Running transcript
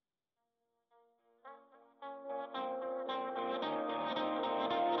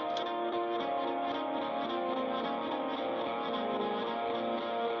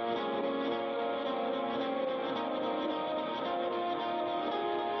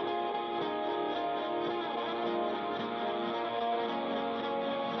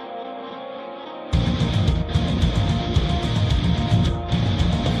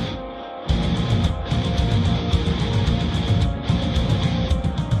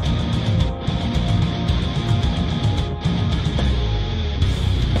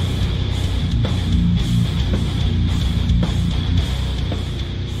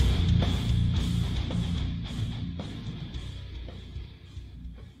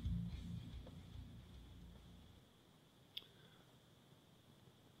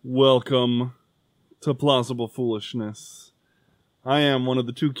Welcome to Plausible Foolishness. I am one of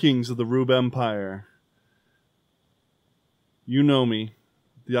the two kings of the Rube Empire. You know me,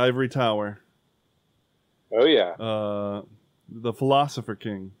 the Ivory Tower. Oh, yeah. The Philosopher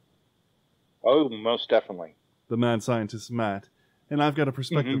King. Oh, most definitely. The Mad Scientist Matt. And I've got a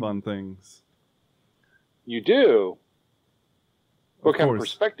perspective on things. You do? What kind of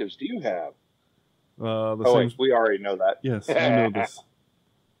course. perspectives do you have? Same... we already know that. Yes, we know this.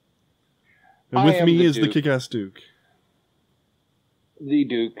 And I with am me the is the Duke. Kick-Ass Duke. The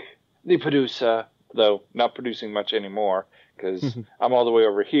Duke, the producer, though not producing much anymore, because I'm all the way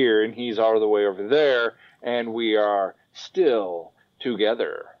over here and he's all the way over there, and we are still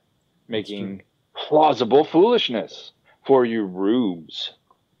together, making plausible foolishness for you rubes.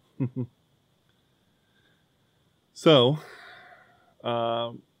 So,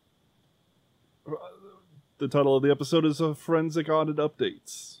 the title of the episode is Forensic Audit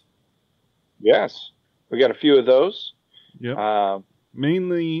Updates. Yes, we got a few of those. Yep.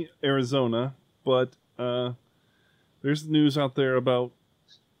 Mainly Arizona, but there's news out there about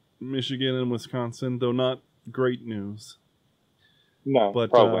Michigan and Wisconsin, though not great news. No, but,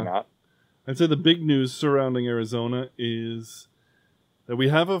 probably not. I'd say the big news surrounding Arizona is that we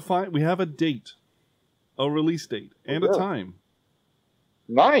have a date, a release date, and a time.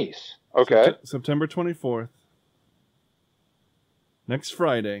 Nice. Okay. September 24th. Next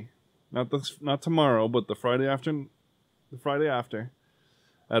Friday. Not tomorrow, but the Friday after.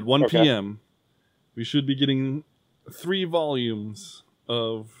 At 1 p.m., we should be getting 3 volumes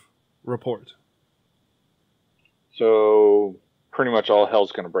of report. So, pretty much all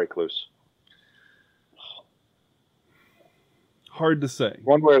hell's going to break loose. Hard to say.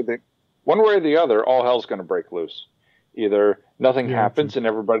 One way or the other, all hell's going to break loose. Either nothing happens and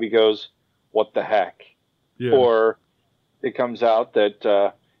everybody goes, "What the heck?" Yeah. Or it comes out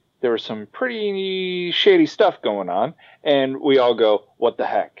that there was some pretty shady stuff going on, and we all go, "What the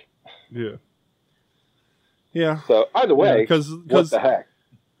heck?" Yeah. Yeah. So either way, what the heck?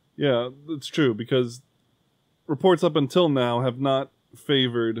 Yeah, it's true, because reports up until now have not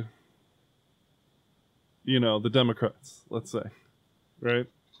favored, the Democrats, let's say. Right?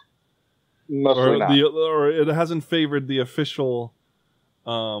 Mostly not. Or it hasn't favored the official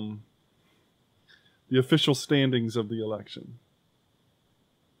standings of the election.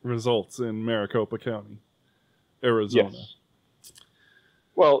 Results in Maricopa County, Arizona. Yes.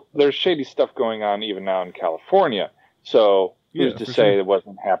 Well, there's shady stuff going on even now in California. So who's to say it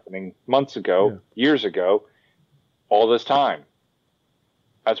wasn't happening months ago, years ago, all this time?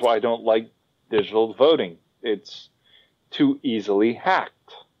 That's why I don't like digital voting. It's too easily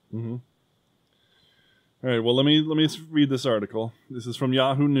hacked. Mm-hmm. All right. Well, let me read this article. This is from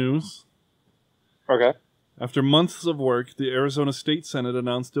Yahoo News. Okay. After months of work, the Arizona State Senate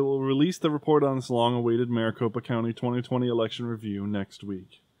announced it will release the report on its long-awaited Maricopa County 2020 election review next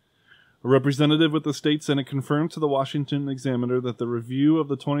week. A representative with the State Senate confirmed to the Washington Examiner that the review of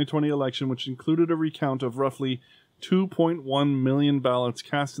the 2020 election, which included a recount of roughly 2.1 million ballots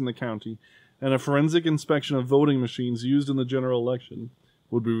cast in the county and a forensic inspection of voting machines used in the general election,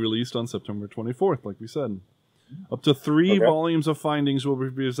 would be released on September 24th, like we said. Up to 3 volumes of findings will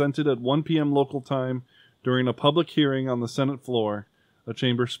be presented at 1 p.m. local time during a public hearing on the Senate floor, a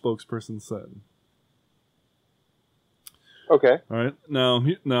chamber spokesperson said. Okay. All right. Now,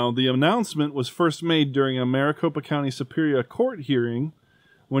 the announcement was first made during a Maricopa County Superior Court hearing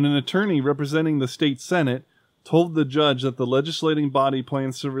when an attorney representing the state Senate told the judge that the legislating body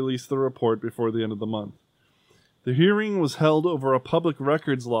plans to release the report before the end of the month. The hearing was held over a public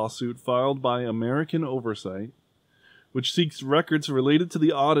records lawsuit filed by American Oversight, which seeks records related to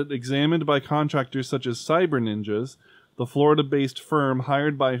the audit examined by contractors such as Cyber Ninjas, the Florida-based firm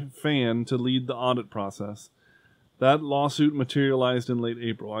hired by FAN to lead the audit process. That lawsuit materialized in late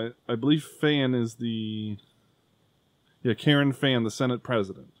April. I believe FAN is Karen Fann, the Senate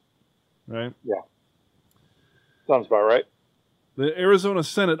president, right? Yeah. Sounds about right. The Arizona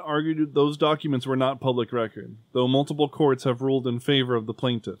Senate argued those documents were not public record, though multiple courts have ruled in favor of the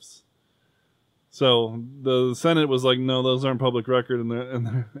plaintiffs. So the Senate was like, no, those aren't public record,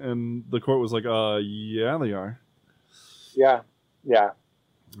 and the court was like, yeah, they are. Yeah.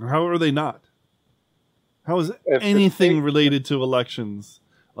 How are they not? How is anything related to elections,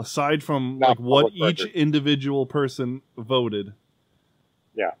 aside from like what each individual person voted,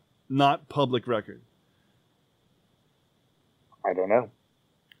 not public record? I don't know.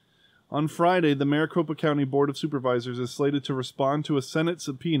 On Friday, the Maricopa County Board of Supervisors is slated to respond to a Senate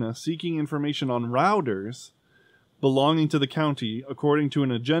subpoena seeking information on routers belonging to the county, according to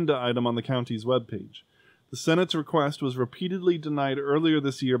an agenda item on the county's webpage. The Senate's request was repeatedly denied earlier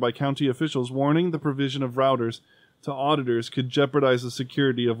this year by county officials, warning the provision of routers to auditors could jeopardize the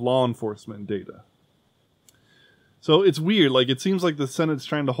security of law enforcement data. So it's weird. Like, it seems like the Senate's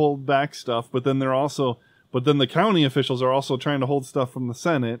trying to hold back stuff, but then the county officials are also trying to hold stuff from the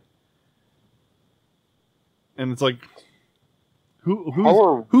Senate. And it's like,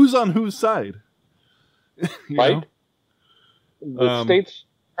 who's on whose side? Right? The state's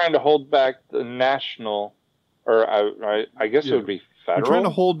trying to hold back the national, or I guess it would be federal. They're trying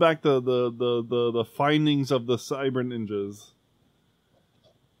to hold back the findings of the cyber ninjas,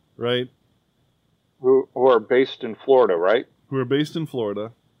 right? Who are based in Florida, right? Who are based in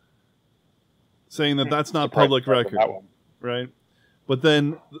Florida, saying that that's not public record, right? But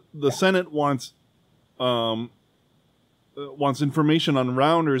then the Senate wants information on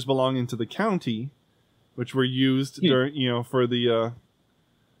rounders belonging to the county, which were used during, for the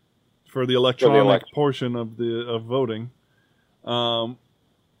electronic portion of voting. And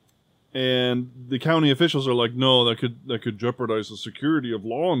the county officials are like, no, that could jeopardize the security of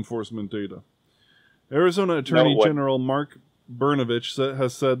law enforcement data. Arizona Attorney General Mark Brnovich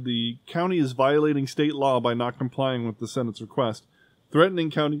has said the county is violating state law by not complying with the Senate's request,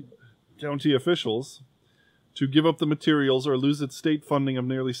 threatening county officials to give up the materials or lose its state funding of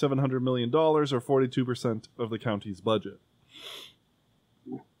nearly $700 million, or 42% of the county's budget.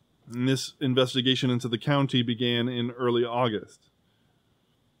 And this investigation into the county began in early August.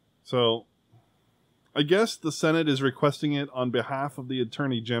 So, I guess the Senate is requesting it on behalf of the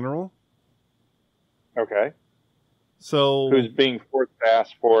Attorney General. Okay. So, who's being forced to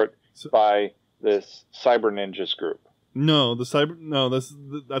ask for it by this Cyber Ninjas group? No, these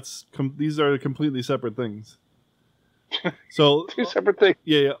are completely separate things. So two separate things.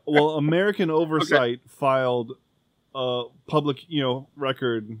 Yeah. Well, American Oversight filed a public,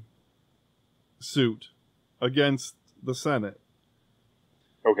 record suit against the Senate.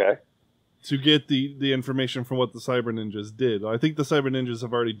 Okay. To get the information from what the Cyber Ninjas did. I think the Cyber Ninjas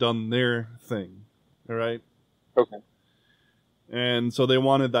have already done their thing. All right. Okay. And so they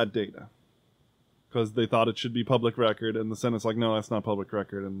wanted that data because they thought it should be public record, and the Senate's like, no, that's not public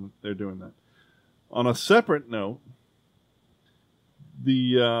record, and they're doing that. On a separate note,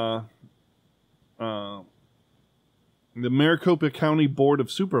 the Maricopa County Board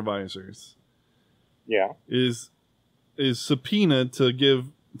of Supervisors, is subpoenaed to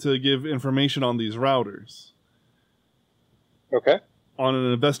give information on these routers. Okay. On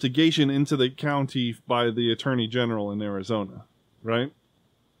an investigation into the county by the Attorney General in Arizona, right?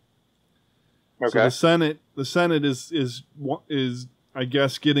 Okay. So the Senate is I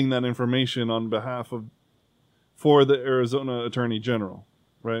guess getting that information on behalf for the Arizona Attorney General,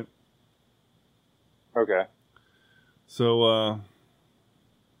 right? Okay. So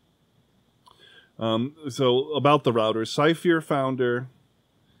about the routers, CYFIR founder,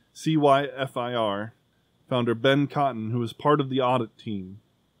 CYFIR founder Ben Cotton, who is part of the audit team,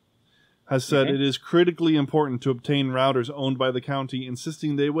 has said it is critically important to obtain routers owned by the county,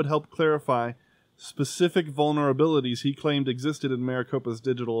 insisting they would help clarify specific vulnerabilities he claimed existed in Maricopa's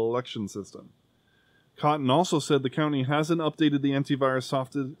digital election system. Cotton also said the county hasn't updated the antivirus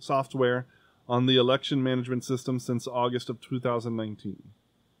software on the election management system since August of 2019.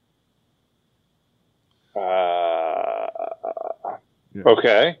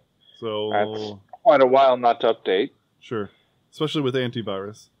 Okay. So that's quite a while not to update. Sure. Especially with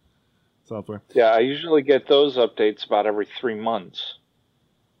antivirus software. Yeah, I usually get those updates about every 3 months.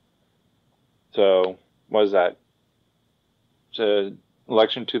 So, what is that? So,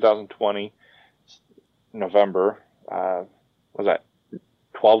 election 2020, November. Was that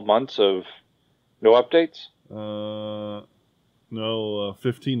 12 months of no updates? No,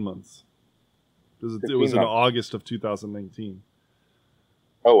 15 months. It was in August of 2019.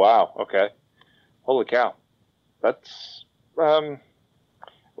 Oh, wow. Okay. Holy cow. That's,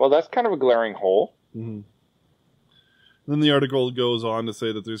 that's kind of a glaring hole. Mm-hmm. Then the article goes on to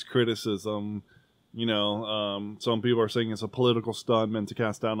say that there's criticism. Some people are saying it's a political stunt meant to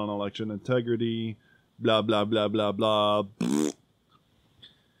cast down on election integrity. Blah, blah, blah, blah, blah.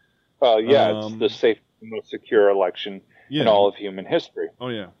 Well, it's the safest and most secure election in all of human history. Oh,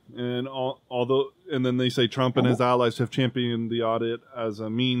 yeah. And and then they say Trump and his allies have championed the audit as a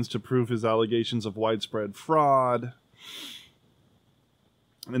means to prove his allegations of widespread fraud.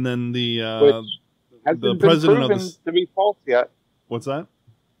 And then the president been proven to be false yet. What's that?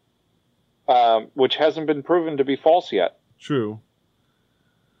 Which hasn't been proven to be false yet. True.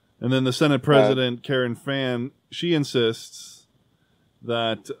 And then the Senate President, Karen Fann, she insists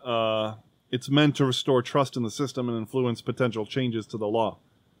that it's meant to restore trust in the system and influence potential changes to the law.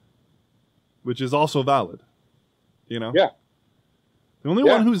 which is also valid. You know? Yeah. The only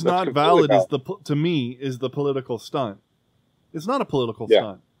Yeah, one who's that's not completely valid is to me is the political stunt. It's not a political Yeah.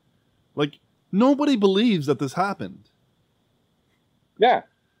 stunt. Like, nobody believes that this happened. Yeah.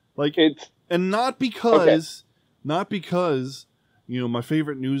 Like, It's and not because, my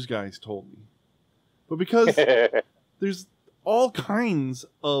favorite news guys told me, but because there's all kinds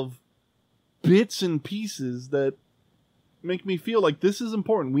of bits and pieces that make me feel like this is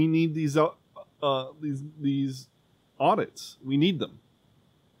important. We need these audits. We need them.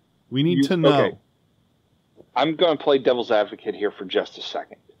 We need to know. Okay. I'm going to play devil's advocate here for just a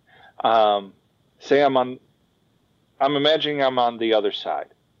second. Say I'm imagining I'm on the other side.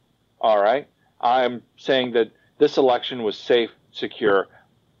 All right. I'm saying that this election was safe, secure,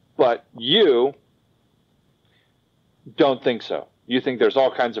 but you don't think so. You think there's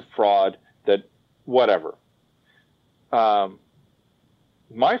all kinds of fraud, that whatever.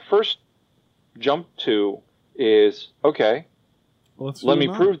 My first jump to is, okay, let me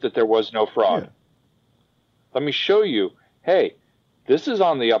prove that there was no fraud. Yeah. Let me show you, hey, this is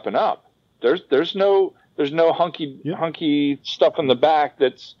on the up and up. There's no hunky stuff in the back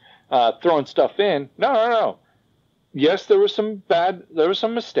that's throwing stuff in. No. Yes, there were some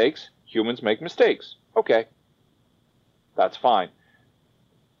mistakes. Humans make mistakes. Okay. That's fine.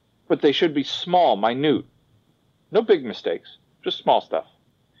 But they should be small, minute. No big mistakes, just small stuff.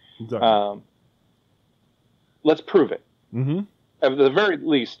 Exactly. Let's prove it. Mm-hmm. At the very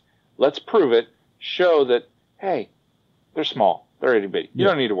least, let's prove it. Show that, hey, they're small. They're itty bitty. You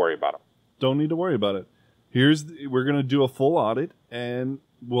don't need to worry about them. Don't need to worry about it. We're going to do a full audit, and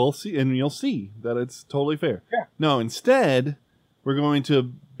we'll see, and you'll see that it's totally fair. Yeah. No, instead, we're going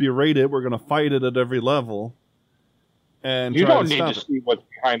to berate it. We're going to fight it at every level. And you try don't to need stop to it. see what's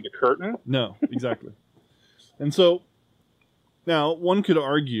behind the curtain. No, exactly. And so, now, one could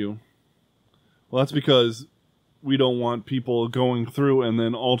argue, well, that's because we don't want people going through and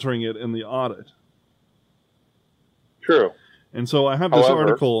then altering it in the audit. True. And so I have this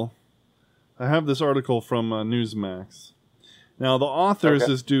article. I have this article from Newsmax. Now, the author is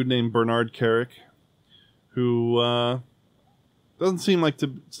this dude named Bernard Kerik, who doesn't seem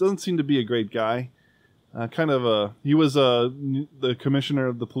to be a great guy. He was the commissioner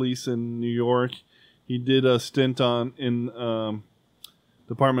of the police in New York. He did a stint in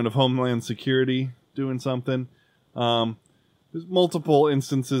Department of Homeland Security doing something. There's multiple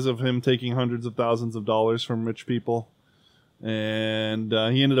instances of him taking hundreds of thousands of dollars from rich people. And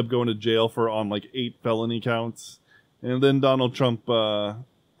he ended up going to jail on like 8 felony counts. And then Donald Trump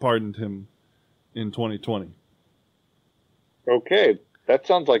pardoned him in 2020. Okay. That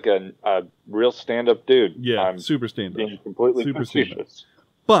sounds like a real stand-up dude. Yeah, super stand-up. Being completely facetious.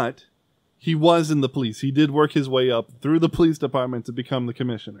 But he was in the police. He did work his way up through the police department to become the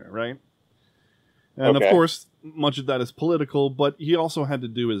commissioner, right? And of course, much of that is political, but he also had to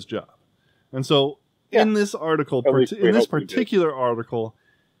do his job. And so in this article, in this particular article,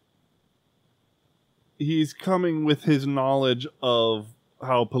 he's coming with his knowledge of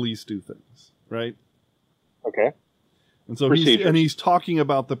how police do things, right? Okay. And so he's talking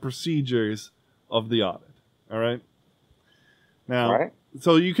about the procedures of the audit. All right. Now,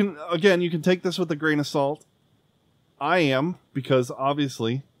 so you can take this with a grain of salt. I am, because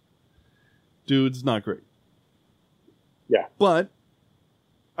obviously, dude's not great. Yeah. But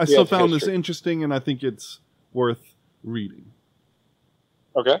I still found this interesting, and I think it's worth reading.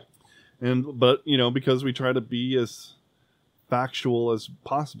 Okay. But because we try to be as factual as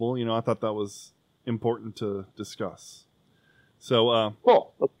possible, I thought that was important to discuss. So,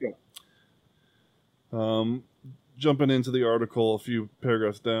 cool. Let's go. Jumping into the article, a few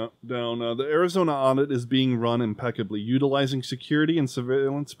paragraphs down, the Arizona audit is being run impeccably, utilizing security and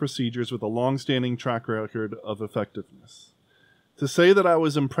surveillance procedures with a long-standing track record of effectiveness. To say that I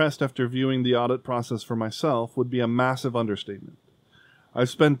was impressed after viewing the audit process for myself would be a massive understatement. I've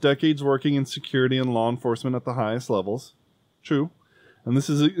spent decades working in security and law enforcement at the highest levels. True. And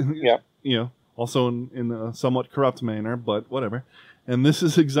this is, also in a somewhat corrupt manner, but whatever. And this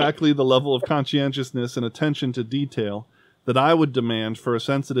is exactly the level of conscientiousness and attention to detail that I would demand for a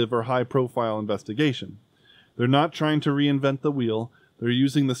sensitive or high-profile investigation. They're not trying to reinvent the wheel. They're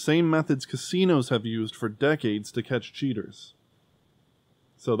using the same methods casinos have used for decades to catch cheaters.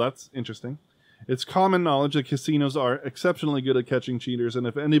 So that's interesting. It's common knowledge that casinos are exceptionally good at catching cheaters, and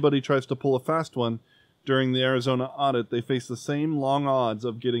if anybody tries to pull a fast one during the Arizona audit, they face the same long odds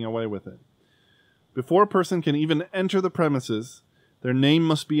of getting away with it. Before a person can even enter the premises, their name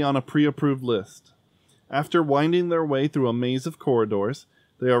must be on a pre-approved list. After winding their way through a maze of corridors,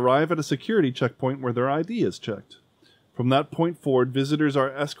 they arrive at a security checkpoint where their ID is checked. From that point forward, visitors are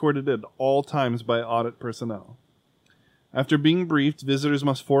escorted at all times by audit personnel. After being briefed, visitors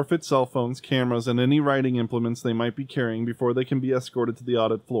must forfeit cell phones, cameras, and any writing implements they might be carrying before they can be escorted to the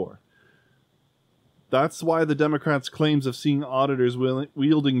audit floor. That's why the Democrats' claims of seeing auditors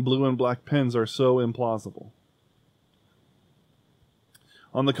wielding blue and black pens are so implausible.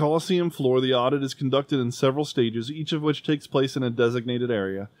 On the Coliseum floor, the audit is conducted in several stages, each of which takes place in a designated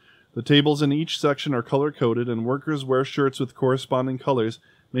area. The tables in each section are color-coded, and workers wear shirts with corresponding colors,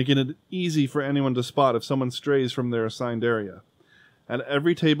 making it easy for anyone to spot if someone strays from their assigned area. At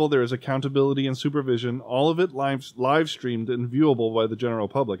every table, there is accountability and supervision, all of it live-streamed and viewable by the general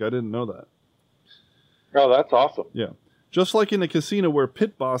public. I didn't know that. Oh, that's awesome. Yeah. Just like in a casino where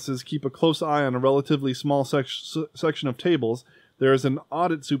pit bosses keep a close eye on a relatively small section of tables, there is an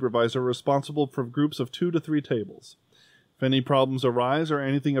audit supervisor responsible for groups of 2 to 3 tables. If any problems arise or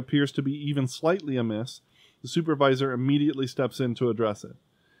anything appears to be even slightly amiss, the supervisor immediately steps in to address it.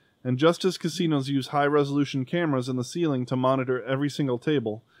 And just as casinos use high-resolution cameras in the ceiling to monitor every single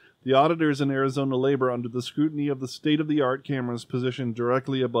table, the auditors in Arizona labor under the scrutiny of the state-of-the-art cameras positioned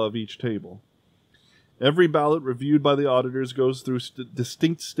directly above each table. Every ballot reviewed by the auditors goes through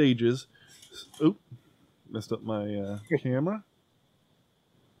distinct stages. Oop, messed up my camera.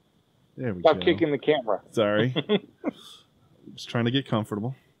 There we go. Stop kicking the camera. Sorry. Just trying to get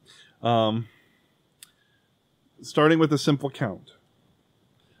comfortable. Starting with a simple count.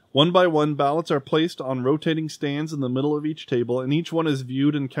 One by one, ballots are placed on rotating stands in the middle of each table, and each one is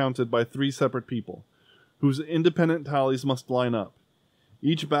viewed and counted by 3 separate people, whose independent tallies must line up.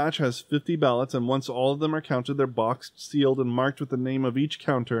 Each batch has 50 ballots, and once all of them are counted, they're boxed, sealed, and marked with the name of each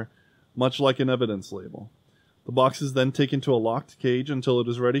counter, much like an evidence label. The box is then taken to a locked cage until it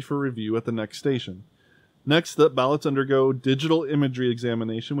is ready for review at the next station. Next, the ballots undergo digital imagery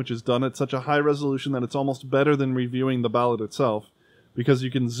examination, which is done at such a high resolution that it's almost better than reviewing the ballot itself, because you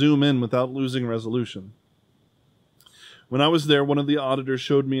can zoom in without losing resolution. When I was there, one of the auditors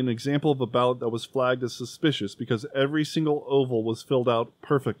showed me an example of a ballot that was flagged as suspicious because every single oval was filled out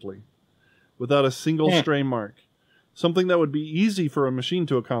perfectly, without a single stray mark. Something that would be easy for a machine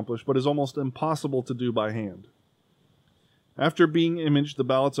to accomplish, but is almost impossible to do by hand. After being imaged, the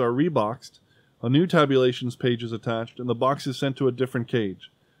ballots are reboxed, a new tabulations page is attached, and the box is sent to a different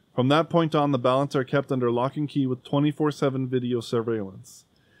cage. From that point on, the ballots are kept under lock and key with 24/7 video surveillance.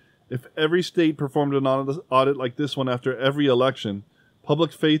 If every state performed an audit like this one after every election,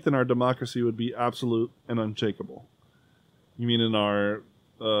 public faith in our democracy would be absolute and unshakable. You mean in our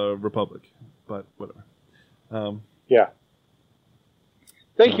republic, but whatever. Yeah.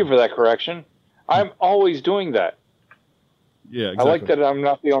 Thank you for that correction. I'm always doing that. Yeah, exactly. I like that I'm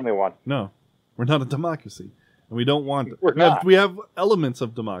not the only one. No, we're not a democracy, and we don't want it. We're not. We have elements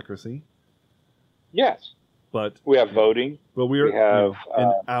of democracy. Yes. But we have voting. But we have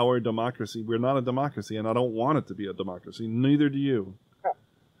in our democracy. We're not a democracy, and I don't want it to be a democracy. Neither do you.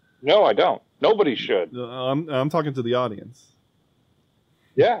 No, I don't. Nobody should. I'm talking to the audience.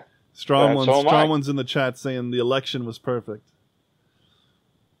 Yeah. Strong ones in the chat saying the election was perfect.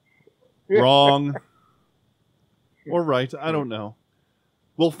 Wrong. Or right. I don't know.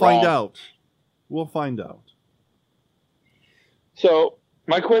 We'll find out. We'll find out. So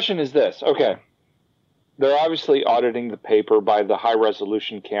my question is this. Okay. They're obviously auditing the paper by the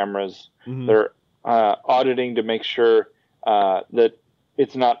high-resolution cameras. Mm-hmm. They're auditing to make sure that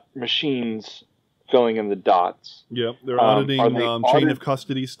it's not machines filling in the dots. Yep, they're auditing chain of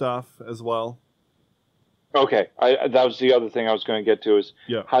custody stuff as well. Okay, that was the other thing I was going to get to is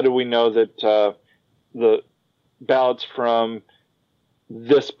how do we know that the ballots from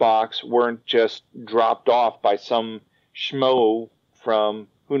this box weren't just dropped off by some schmo from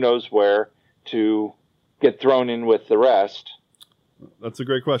who knows where to get thrown in with the rest? That's a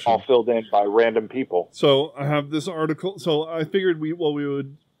great question. All filled in by random people. So I have this article. So I figured what we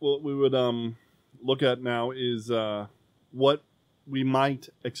would look at now is what we might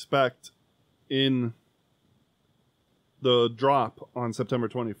expect in the drop on September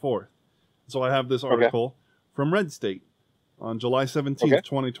 24th. So I have this article from Red State on July 17th,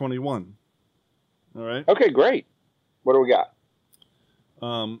 2021. All right. Okay, great. What do we got?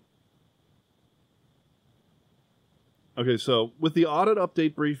 Okay, so with the audit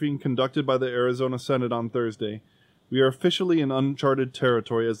update briefing conducted by the Arizona Senate on Thursday, we are officially in uncharted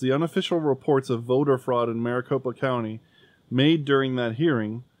territory as the unofficial reports of voter fraud in Maricopa County made during that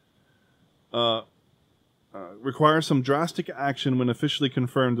hearing require some drastic action when officially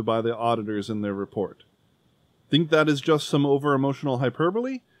confirmed by the auditors in their report. Think that is just some over-emotional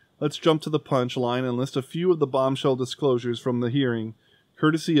hyperbole? Let's jump to the punchline and list a few of the bombshell disclosures from the hearing,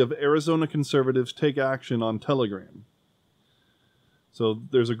 courtesy of Arizona Conservatives Take Action on Telegram. So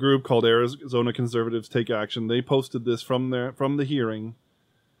there's a group called Arizona Conservatives Take Action. They posted this from the hearing,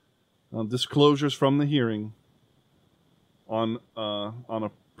 disclosures from the hearing on a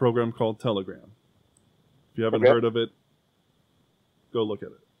program called Telegram. If you haven't heard of it, go look at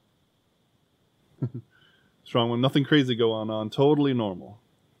it. Strong one. Nothing crazy going on. Totally normal.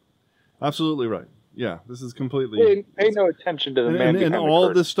 Absolutely right. Yeah, this is completely... Pay no attention to the man behind and the all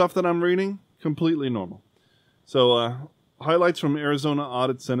curtain. this stuff that I'm reading, completely normal. So, highlights from Arizona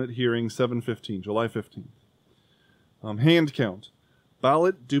Audit Senate hearing 7/15, July 15th. Hand count.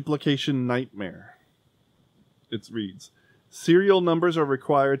 Ballot duplication nightmare. It reads, serial numbers are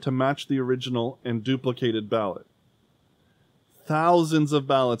required to match the original and duplicated ballot. Thousands of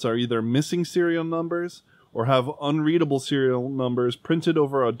ballots are either missing serial numbers or have unreadable serial numbers printed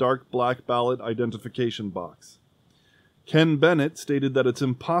over a dark black ballot identification box. Ken Bennett stated that it's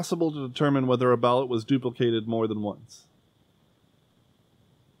impossible to determine whether a ballot was duplicated more than once.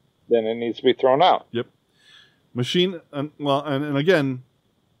 Then it needs to be thrown out. Yep. And again,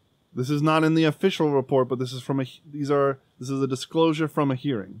 this is not in the official report, but this is this is a disclosure from a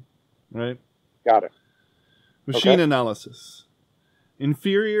hearing, right? Got it. Machine analysis.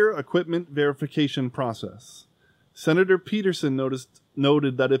 Inferior equipment verification process. Senator Peterson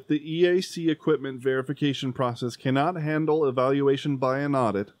noted that if the EAC equipment verification process cannot handle evaluation by an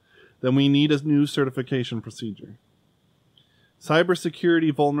audit, then we need a new certification procedure.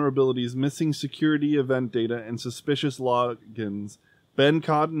 Cybersecurity vulnerabilities, missing security event data, and suspicious logins. Ben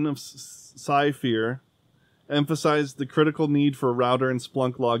Cotton of Cypher emphasized the critical need for router and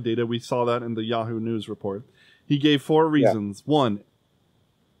Splunk log data. We saw that in the Yahoo News report. He gave 4 reasons. Yeah. 1,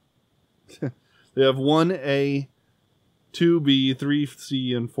 they have 1A, 2B,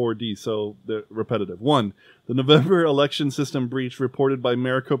 3C, and 4D, so they're repetitive. 1, the November election system breach reported by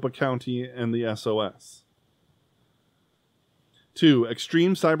Maricopa County and the SOS. 2,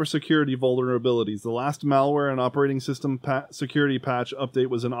 extreme cybersecurity vulnerabilities. The last malware and operating system security patch update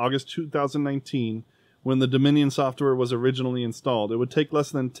was in August 2019 when the Dominion software was originally installed. It would take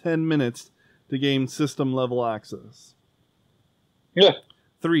less than 10 minutes to gain system-level access. Yeah.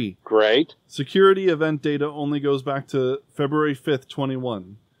 3, great. Security event data only goes back to February 5th,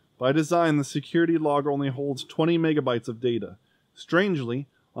 21. By design, the security log only holds 20 megabytes of data. Strangely,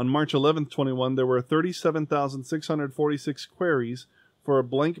 on March 11th, 21, there were 37,646 queries for a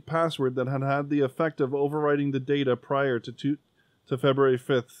blank password that had the effect of overwriting the data prior to February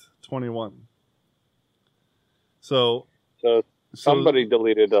 5th, 21. So somebody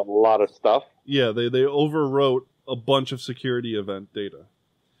deleted a lot of stuff. Yeah, they overwrote a bunch of security event data.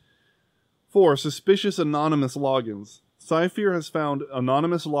 4, suspicious anonymous logins. Cypher has found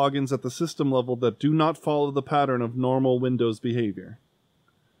anonymous logins at the system level that do not follow the pattern of normal Windows behavior.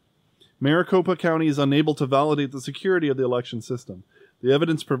 Maricopa County is unable to validate the security of the election system. The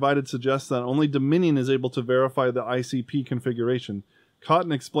evidence provided suggests that only Dominion is able to verify the ICP configuration.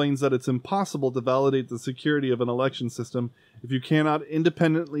 Cotton explains that it's impossible to validate the security of an election system if you cannot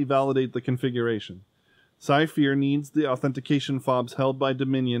independently validate the configuration. Cypher needs the authentication fobs held by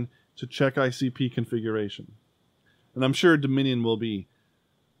Dominion to check ICP configuration. And I'm sure Dominion will be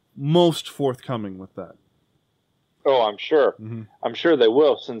most forthcoming with that. Oh, I'm sure. Mm-hmm. I'm sure they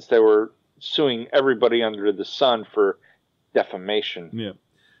will, since they were suing everybody under the sun for defamation. Yeah.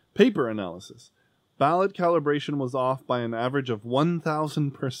 Paper analysis. Ballot calibration was off by an average of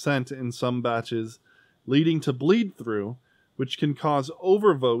 1,000% in some batches, leading to bleed-through, which can cause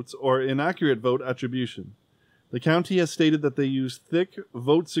overvotes or inaccurate vote attribution. The county has stated that they use thick,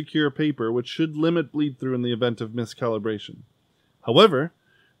 vote-secure paper, which should limit bleed-through in the event of miscalibration. However,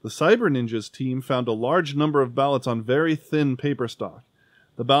 the Cyber Ninjas team found a large number of ballots on very thin paper stock.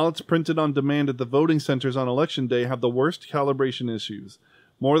 The ballots printed on demand at the voting centers on Election Day have the worst calibration issues.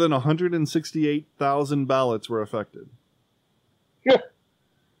 More than 168,000 ballots were affected. Yeah.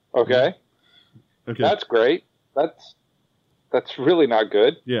 Okay. That's great. That's really not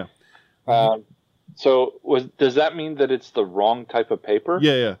good. Yeah. So does that mean that it's the wrong type of paper?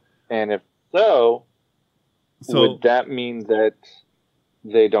 Yeah. And if so would that mean that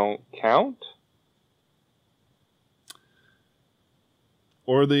they don't count?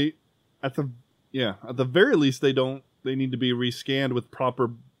 Or at the very least they need to be rescanned with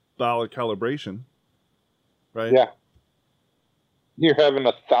proper ballot calibration. Right? Yeah. You're having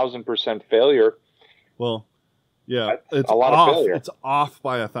 1,000% failure. Well, yeah, that's it's a lot off. of failure. It's off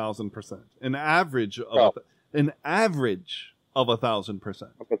by 1,000%. An average of 1,000%. Of 1,000%.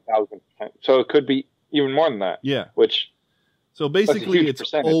 So it could be even more than that. Yeah. So basically,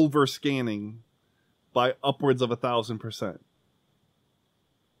 it's over scanning by upwards of 1,000%.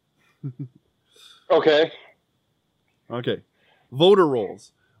 Okay. Voter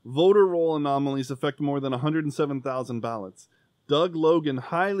rolls. Voter roll anomalies affect more than 107,000 ballots. Doug Logan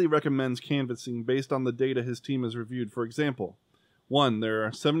highly recommends canvassing based on the data his team has reviewed. For example, 1. There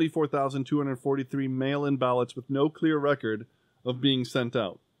are 74,243 mail-in ballots with no clear record of being sent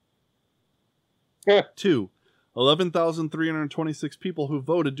out. 2. 11,326 people who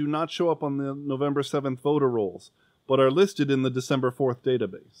voted do not show up on the November 7th voter rolls, but are listed in the December 4th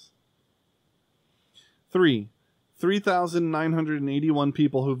database. 3. 3,981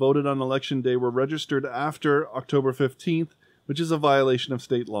 people who voted on Election Day were registered after October 15th, which is a violation of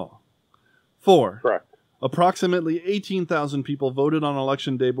state law. 4. Correct. Approximately 18,000 people voted on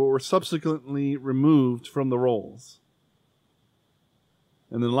Election Day but were subsequently removed from the rolls.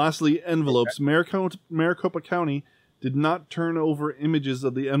 And then lastly, envelopes. Okay. Maricopa County did not turn over images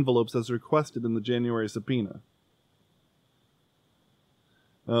of the envelopes as requested in the January subpoena.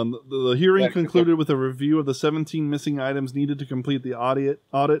 The hearing concluded with a review of the 17 missing items needed to complete the audit.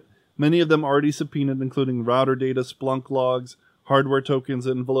 Many of them already subpoenaed, including router data, Splunk logs, hardware tokens,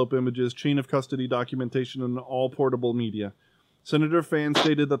 envelope images, chain of custody documentation, and all portable media. Senator Fan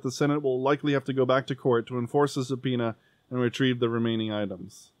stated that the Senate will likely have to go back to court to enforce the subpoena and retrieve the remaining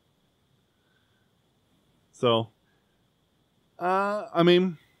items. So, I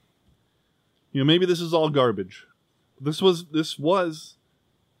mean, maybe this is all garbage. This was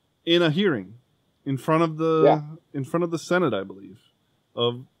in a hearing in front of the Senate, I believe,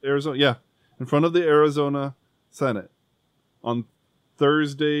 of Arizona. Yeah, in front of the Arizona Senate on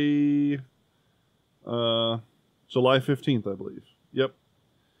Thursday, July 15th, I believe. Yep.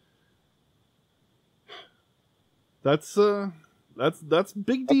 That's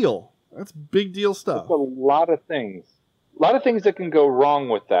big deal. That's big deal stuff. That's a lot of things. A lot of things that can go wrong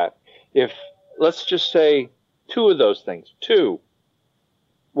with that. If, let's just say, 2 of those things. 2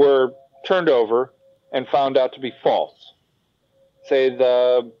 were turned over and found out to be false. Say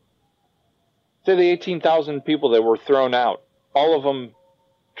the 18,000 people that were thrown out, all of them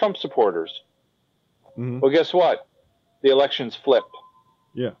Trump supporters. Mm-hmm. Well, guess what? The election's flipped.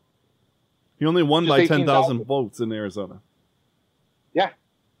 Yeah. He only won by 10,000 votes in Arizona. Yeah.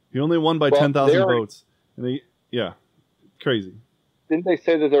 He only won by 10,000 votes. And crazy. Didn't they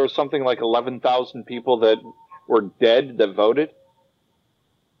say that there was something like 11,000 people that were dead that voted?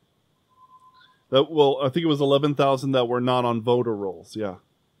 I think it was 11,000 that were not on voter rolls. Yeah.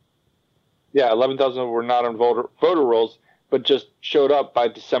 Yeah, 11,000 were not on voter rolls, but just showed up by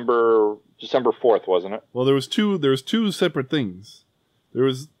December 4th, wasn't it? Well, there was two separate things. There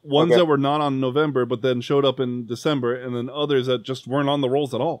was ones that were not on November, but then showed up in December, and then others that just weren't on the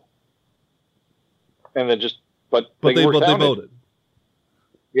rolls at all. And then but they voted.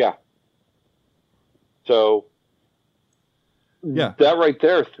 Yeah. So. Yeah. That right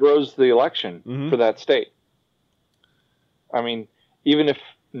there throws the election for that state. I mean, even if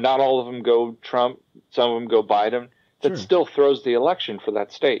not all of them go Trump, some of them go Biden, that still throws the election for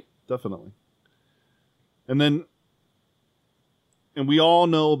that state. Definitely. And we all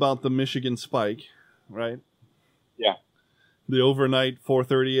know about the Michigan spike, right? Yeah. The overnight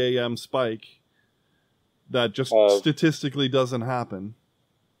 4:30 a.m. spike that just statistically doesn't happen.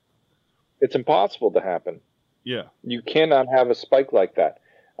 It's impossible to happen. Yeah. You cannot have a spike like that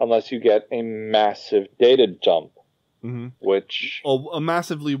unless you get a massive data dump, which... a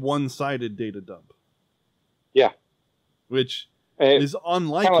massively one-sided data dump. Yeah. Which is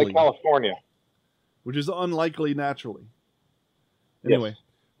unlikely. Kind of like California. Which is unlikely naturally. Anyway,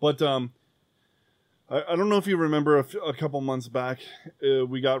 but I don't know if you remember a couple months back,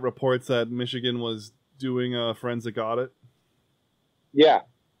 we got reports that Michigan was doing a forensic audit. Yeah.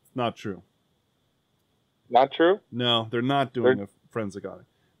 Not true. Not true? No, they're not doing a forensic audit.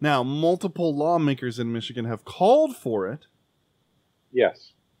 Now, multiple lawmakers in Michigan have called for it.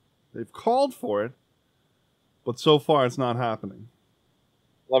 Yes. They've called for it, but so far it's not happening.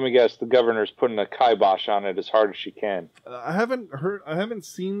 Let me guess, the governor's putting a kibosh on it as hard as she can. I haven't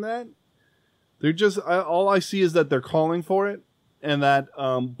seen that. They're just, all I see is that they're calling for it, and that,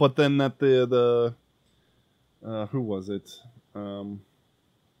 but then that the who was it?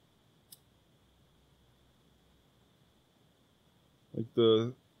 Like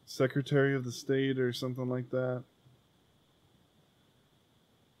the Secretary of the State or something like that.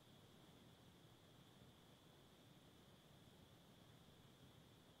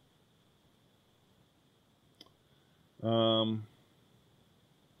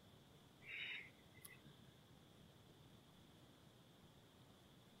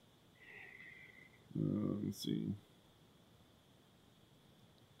 Let's see.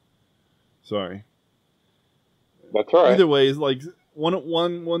 Sorry. That's all right. Either way, it's like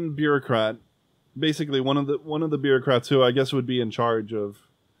one bureaucrat basically one of the bureaucrats who I guess would be in charge of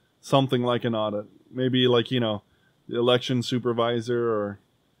something like an audit, maybe like the election supervisor or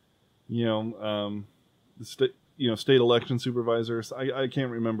the state election supervisors. I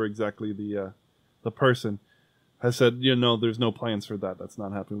can't remember exactly the person has said there's no plans for that. That's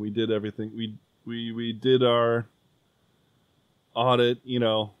not happening. We did everything. We did our audit,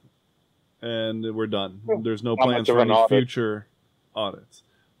 and we're done. There's no plans for any future audits.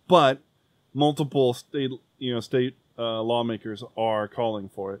 But multiple state lawmakers are calling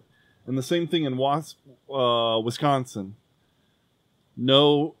for it. And the same thing in Wisconsin.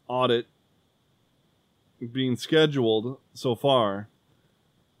 No audit being scheduled so far.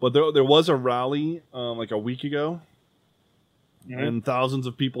 But there was a rally like a week ago. Mm-hmm. And thousands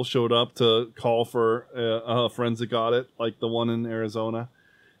of people showed up to call for a forensic audit, like the one in Arizona.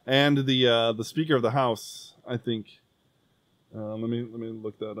 And the Speaker of the House, I think. Let me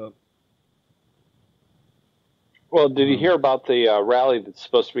look that up. Well, did you hear about the rally that's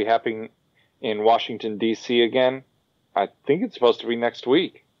supposed to be happening in Washington, D.C. again? I think it's supposed to be next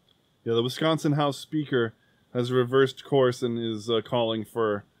week. Yeah, the Wisconsin House Speaker has reversed course and is calling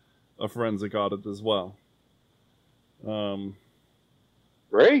for a forensic audit as well.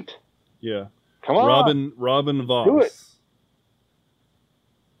 Great. Yeah. Come on. Robin Voss. Do it.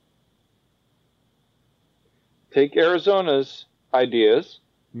 Take Arizona's ideas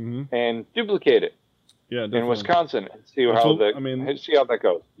and duplicate it. Yeah, definitely. In Wisconsin and see how that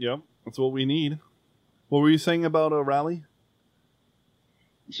goes. Yeah, that's what we need. What were you saying about a rally?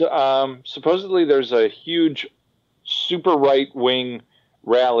 So, supposedly there's a huge super right-wing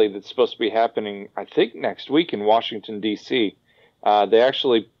rally that's supposed to be happening, I think, next week in Washington, D.C. They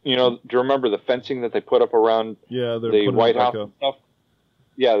actually, do you remember the fencing that they put up around the White House and stuff?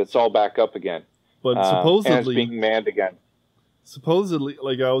 Yeah, that's all back up again. But supposedly... and it's being manned again. Supposedly,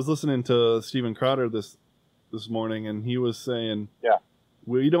 like I was listening to Steven Crowder this morning, and he was saying, "Yeah,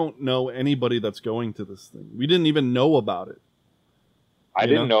 we don't know anybody that's going to this thing. We didn't even know about it. I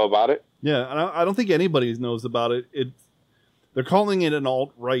didn't know about it. Yeah, and I don't think anybody knows about it. They're calling it an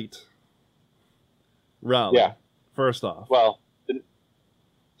alt-right rally. Yeah. First off, well,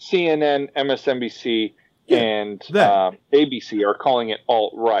 CNN, MSNBC, and ABC are calling it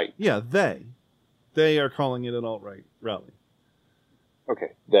alt-right. Yeah, they are calling it an alt-right rally.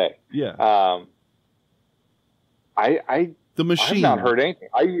 Okay, they. Yeah. The machine. I've not heard anything.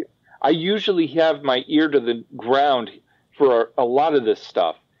 I usually have my ear to the ground for a lot of this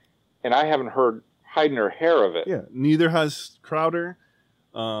stuff, and I haven't heard hide nor hair of it. Yeah, neither has Crowder.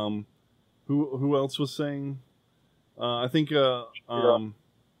 Who else was saying? I think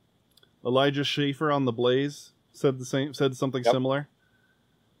Elijah Schaefer on The Blaze said something similar.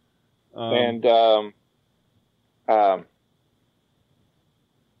 And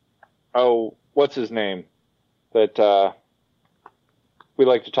what's his name that we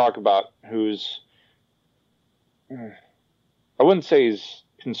like to talk about? Who's I wouldn't say he's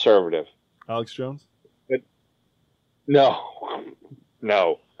conservative. Alex Jones? But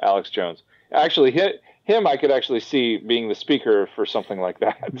no, Alex Jones. Actually, him I could actually see being the speaker for something like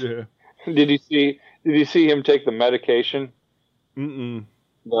that. Yeah. Did you see him take the medication? Mm-mm.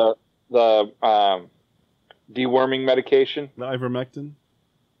 The deworming medication? The ivermectin?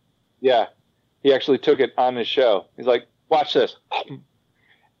 Yeah. He actually took it on his show. He's like, watch this.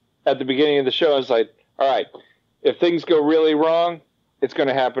 At the beginning of the show, I was like, all right, if things go really wrong, it's going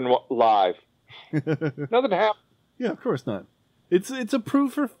to happen live. Nothing happened. Yeah, of course not. It's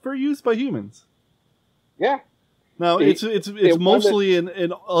approved for use by humans. Yeah. Now, it's mostly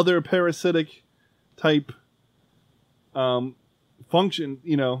in other parasitic type function,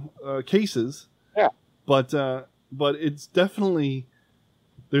 cases. Yeah. But it's definitely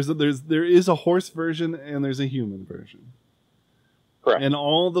there is a horse version and there's a human version. Correct. And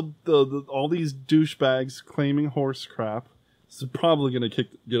all all these douchebags claiming horse crap is probably going to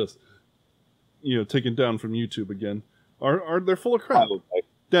get us, taken down from YouTube again. They're full of crap. Probably.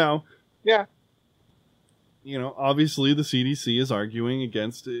 Now, yeah. Obviously the CDC is arguing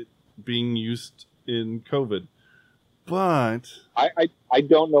against it being used in COVID. But I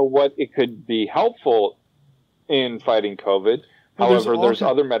don't know what it could be helpful in fighting COVID. However, there's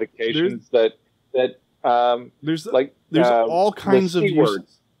other medications that there's all kinds of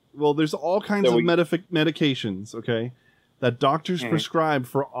uses. Well, there's all kinds of medications, okay, that doctors prescribe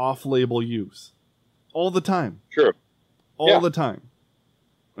for off-label use all the time. Sure. All the time.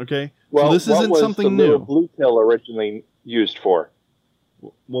 Okay? Well, so this isn't something new. What was the blue pill originally used for?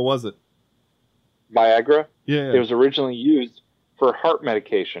 What was it? Viagra? Yeah. It was originally used for heart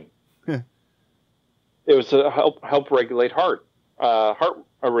medication. It was to help regulate heart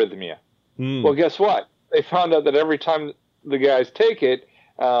arrhythmia. Well, guess what? They found out that every time the guys take it,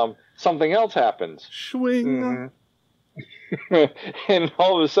 something else happens. Swing. And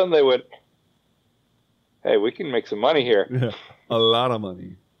all of a sudden they went, hey, we can make some money here. Yeah, a lot of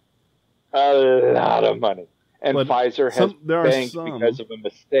money. A lot of money. And But Pfizer has banked some, because of a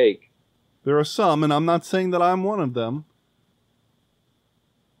mistake. There are some, and I'm not saying that I'm one of them.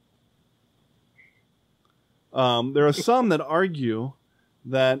 There are some that argue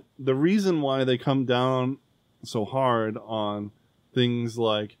that the reason why they come down so hard on things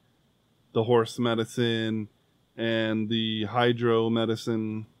like the horse medicine and the hydro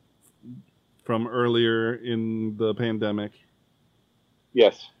medicine from earlier in the pandemic,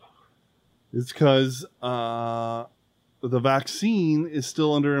 yes, is because the vaccine is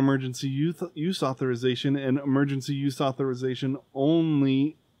still under emergency use authorization, and emergency use authorization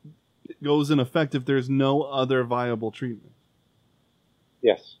only goes in effect if there's no other viable treatment.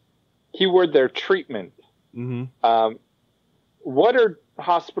 Yes. Keyword there, treatment. Mm-hmm. What are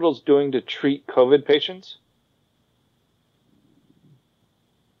hospitals doing to treat COVID patients?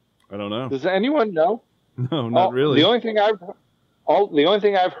 I don't know. Does anyone know? No, not really. The only thing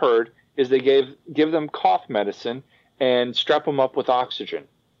I've heard is they give them cough medicine and strap them up with oxygen.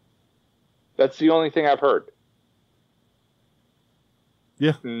 That's the only thing I've heard.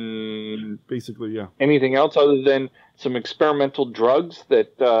 Yeah. Basically, yeah. Anything else other than some experimental drugs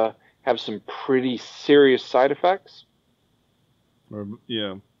that have some pretty serious side effects? Or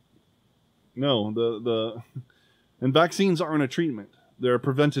yeah. No, and vaccines aren't a treatment. They're a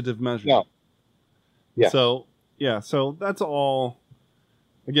preventative measure. No. Yeah. So that's all.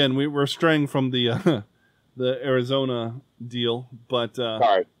 Again, we're straying from the Arizona deal, but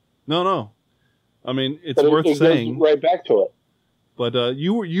sorry. No. I mean, it's worth saying. Goes right back to it. But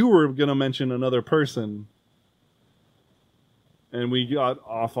you were going to mention another person, and we got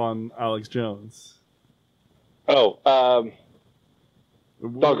off on Alex Jones. Oh,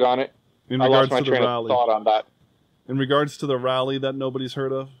 doggone it! In I regards lost my to the train rally. of thought on that. In regards to the rally that nobody's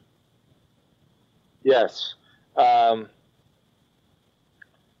heard of. Yes. Tim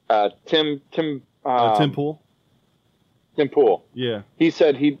Pool. Tim Pool. Yeah. He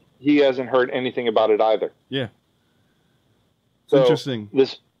said he hasn't heard anything about it either. Yeah. So interesting.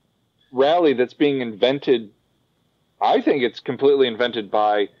 This rally that's being invented, I think it's completely invented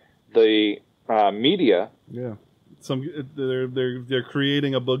by the media. Yeah. They're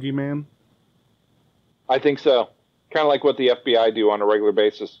creating a boogeyman. I think so. Kind of like what the FBI do on a regular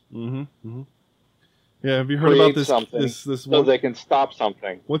basis. Mm-hmm. Mm-hmm. Yeah. Have you heard about this? This so they can stop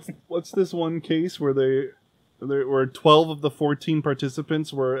something. What's this one case where there were 12 of the 14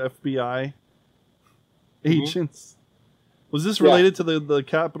 participants were FBI agents? Was this related to the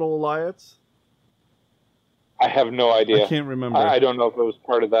Capitol riots? I have no idea. I can't remember. I don't know if it was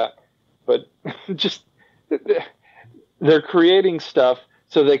part of that, but just they're creating stuff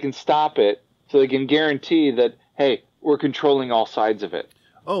so they can stop it, so they can guarantee that, hey, we're controlling all sides of it.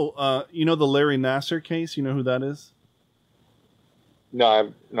 Oh, you know the Larry Nassar case? You know who that is? No,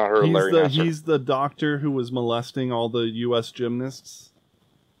 I've not heard of Larry Nassar. He's the doctor who was molesting all the U.S. gymnasts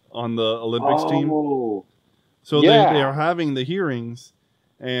on the Olympics team. So they are having the hearings,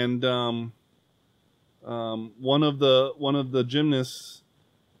 and one of the gymnasts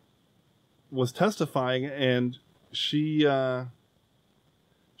was testifying, and she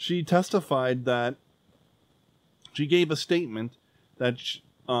testified that she gave a statement that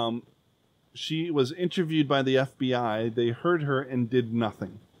she was interviewed by the FBI. They heard her and did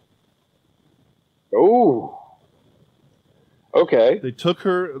nothing. Oh, okay. They took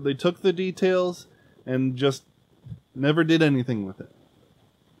the details and just never did anything with it.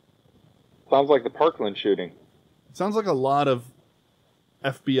 Sounds like the Parkland shooting. It sounds like a lot of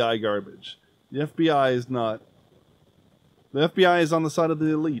FBI garbage. The FBI is not. The FBI is on the side of the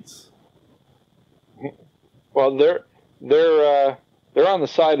elites. Well, they're on the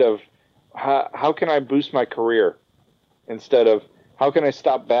side of how can I boost my career instead of how can I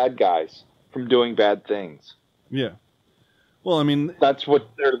stop bad guys from doing bad things. Yeah. Well, I mean, that's what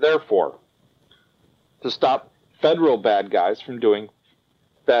they're there for. To stop federal bad guys from doing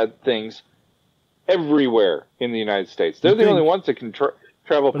bad things everywhere in the United States. They're the only ones that can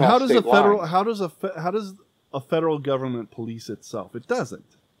travel past state lines. How does a federal government police itself? It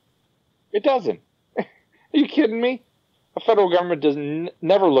doesn't. It doesn't. Are you kidding me? A federal government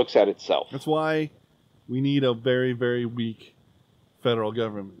never looks at itself. That's why we need a very, very weak federal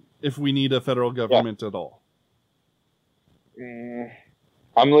government. If we need a federal government at all.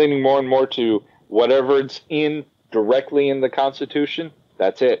 I'm leaning more and more to whatever it's directly in the Constitution.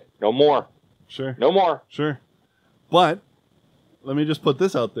 That's it. No more. Sure. No more. Sure. But let me just put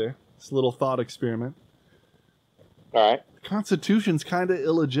this out there. This little thought experiment. All right. The Constitution's kind of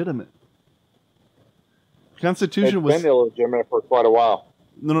illegitimate. The Constitution It's was been illegitimate for quite a while.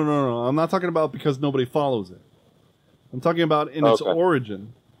 no. I'm not talking about because nobody follows it. I'm talking about in its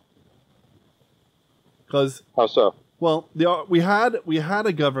origin. Because How so? well, we had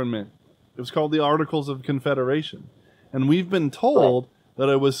a government. It was called the Articles of Confederation, and we've been told that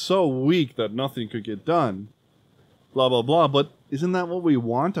it was so weak that nothing could get done. Blah blah blah. But isn't that what we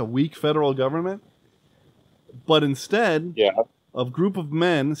want? A weak federal government? But instead, a group of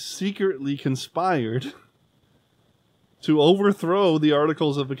men secretly conspired to overthrow the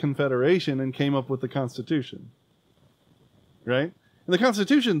Articles of the Confederation and came up with the Constitution. Right? And the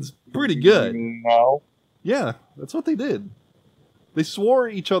Constitution's pretty good. No. Yeah, that's what they did. They swore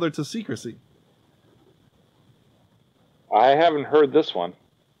each other to secrecy. I haven't heard this one.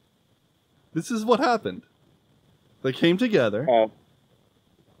 This is what happened. They came together,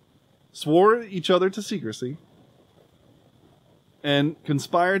 swore each other to secrecy, and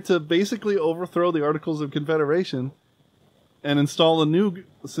conspired to basically overthrow the Articles of Confederation and install a new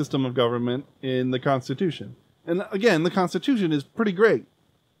system of government in the Constitution. And again, the Constitution is pretty great.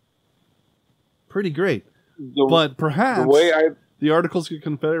 Pretty great. But perhaps the Articles of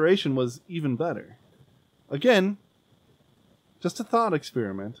Confederation was even better. Again, just a thought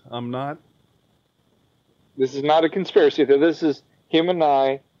experiment. This is not a conspiracy. This is him and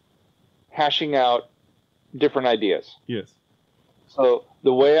I hashing out different ideas. Yes. So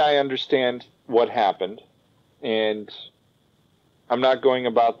the way I understand what happened, and I'm not going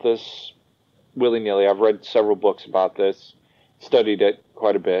about this willy-nilly. I've read several books about this, studied it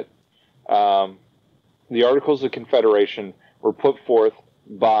quite a bit. The Articles of Confederation were put forth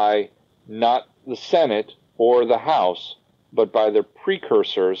by not the Senate or the House, but by the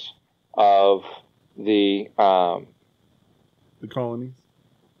precursors of the colonies?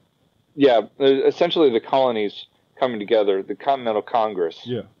 Yeah, essentially the colonies coming together, the Continental Congress,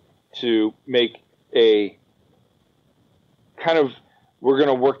 to make a kind of, we're going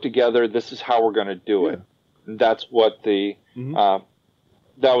to work together, this is how we're going to do it. And that's what the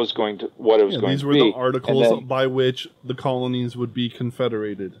that was going to what it was going to be. These were the articles by which the colonies would be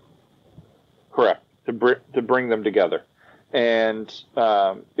confederated. Correct, to bring them together. And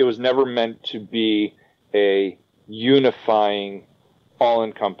it was never meant to be a unifying,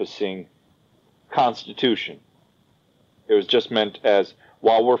 all-encompassing constitution. It was just meant as,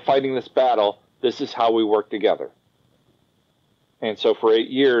 while we're fighting this battle, this is how we work together. And so for 8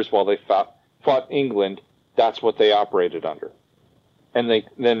 years, while they fought England, that's what they operated under. And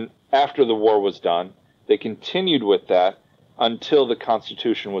then after the war was done, they continued with that until the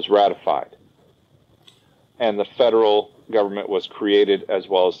Constitution was ratified. And the federal government was created, as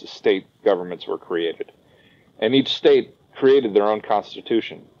well as the state governments were created. And each state created their own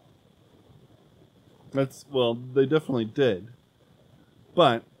constitution. Well, they definitely did.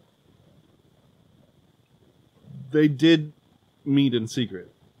 But they did meet in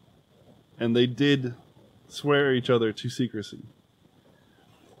secret. And they did swear each other to secrecy.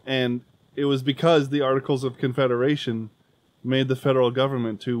 And it was because the Articles of Confederation made the federal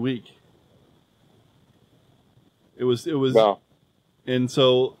government too weak. It was, no. And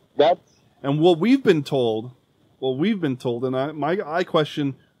so and what we've been told, and I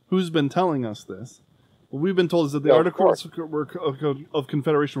question who's been telling us this. What we've been told is that the Articles of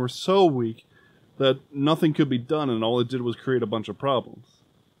Confederation were so weak that nothing could be done, and all it did was create a bunch of problems.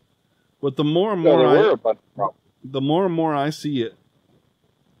 But the more and more I see it,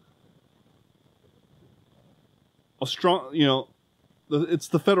 it's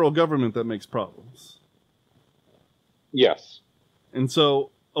the federal government that makes problems. Yes. And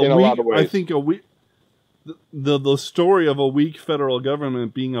so a lot of ways. I think the story of a weak federal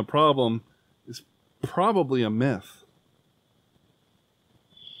government being a problem is probably a myth.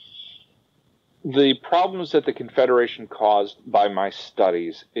 The problems that the Confederation caused by my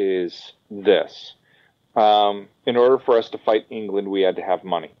studies is this. In order for us to fight England, we had to have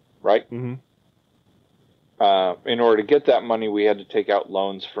money, right? Mm-hmm. In order to get that money, we had to take out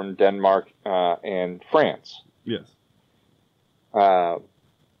loans from Denmark and France. Yes. That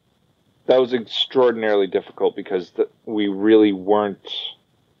was extraordinarily difficult because we didn't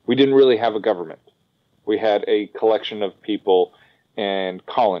really have a government. We had a collection of people and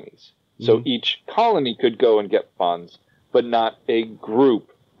colonies. So each colony could go and get funds, but not a group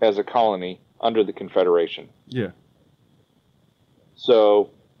as a colony under the Confederation. Yeah.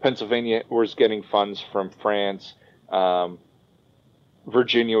 So Pennsylvania was getting funds from France.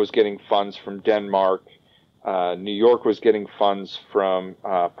 Virginia was getting funds from Denmark. New York was getting funds from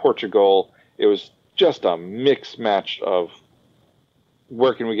Portugal. It was just a mix match of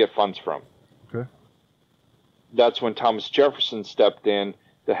where can we get funds from? Okay. That's when Thomas Jefferson stepped in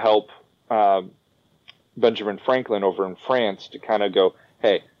to help Benjamin Franklin over in France to kind of go,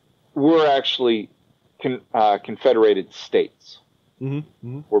 hey, we're actually confederated states.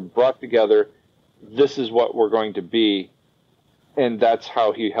 We're brought together. This is what we're going to be. And that's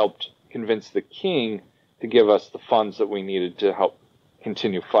how he helped convince the king to give us the funds that we needed to help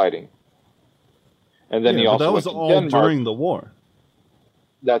continue fighting. And then he also that was went to all Denmark. during the war.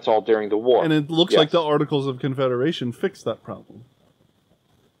 That's all during the war. And it looks like the Articles of Confederation fixed that problem.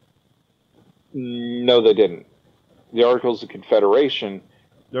 No, they didn't. The Articles of Confederation...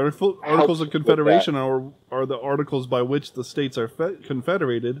 The Articles of Confederation are the articles by which the states are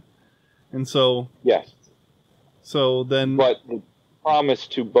confederated. And so... Yes. So then... But the promise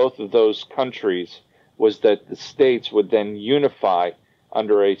to both of those countries was that the states would then unify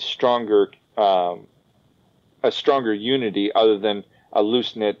under a stronger unity other than a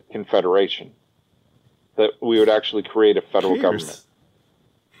loose-knit confederation. That we would actually create a federal government.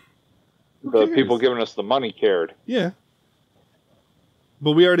 The people giving us the money cared. Yeah.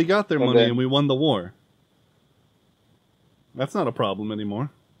 But we already got their money and we won the war. That's not a problem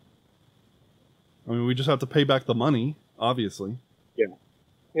anymore. I mean, we just have to pay back the money, obviously. Yeah.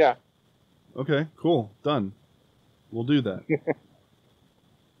 Yeah. Okay, cool. Done. We'll do that.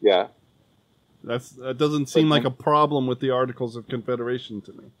 Yeah. That doesn't seem like a problem with the Articles of Confederation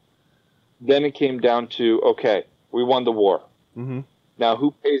to me. Then it came down to, okay, we won the war. Mm-hmm. Now,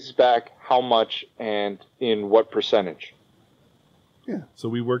 who pays back how much and in what percentage? Yeah, so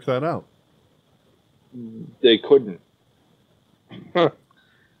we worked that out. They couldn't.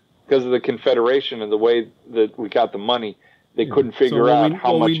 Because of the Confederation and the way that we got the money, they couldn't figure out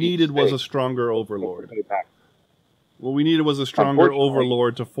how much. What we needed was a stronger overlord. What we needed was a stronger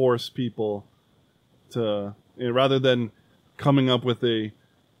overlord to force people to, rather than coming up with a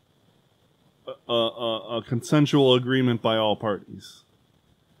consensual agreement by all parties.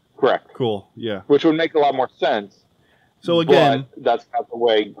 Correct. Cool. Yeah. Which would make a lot more sense. So again, but that's not the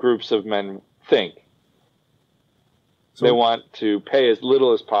way groups of men think. So they want to pay as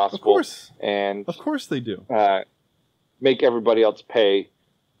little as possible. Of course. And of course they do. Make everybody else pay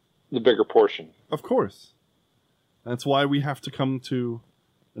the bigger portion. Of course. That's why we have to come to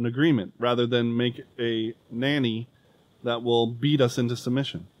an agreement rather than make a nanny that will beat us into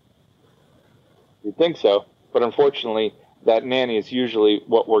submission. You'd think so, but unfortunately, that nanny is usually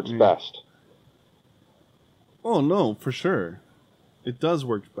what works best. Oh, no, for sure. It does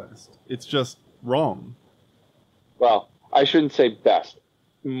work best. It's just wrong. Well, I shouldn't say best.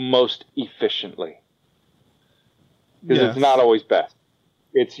 Most efficiently. Because it's not always best.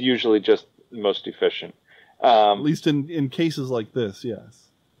 It's usually just most efficient. At least in cases like this, yes.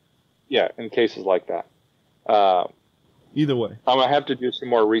 Yeah, in cases like that. Either way. I'm going to have to do some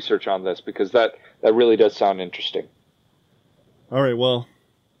more research on this because that really does sound interesting. All right, well,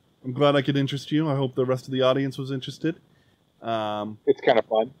 I'm glad I could interest you. I hope the rest of the audience was interested. It's kind of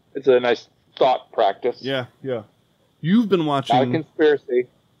fun. It's a nice thought practice. Yeah, yeah. You've been watching... Not a conspiracy.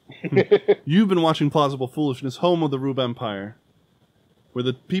 You've been watching Plausible Foolishness, home of the Rube Empire, where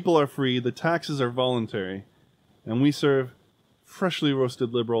the people are free, the taxes are voluntary, and we serve freshly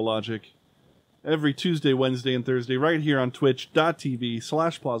roasted liberal logic every Tuesday, Wednesday, and Thursday right here on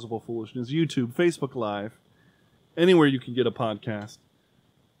twitch.tv/plausiblepoolishness, YouTube, Facebook Live, anywhere you can get a podcast,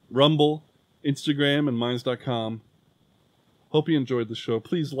 Rumble, Instagram, and Minds.com. Hope you enjoyed the show.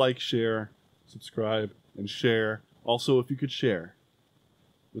 Please like, share, subscribe, and share. Also, if you could share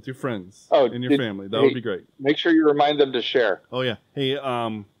with your friends and your family, that would be great. Make sure you remind them to share. Oh, yeah. Hey,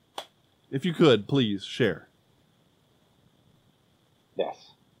 if you could, please share.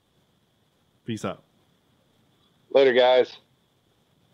 Yes. Peace out. Later, guys.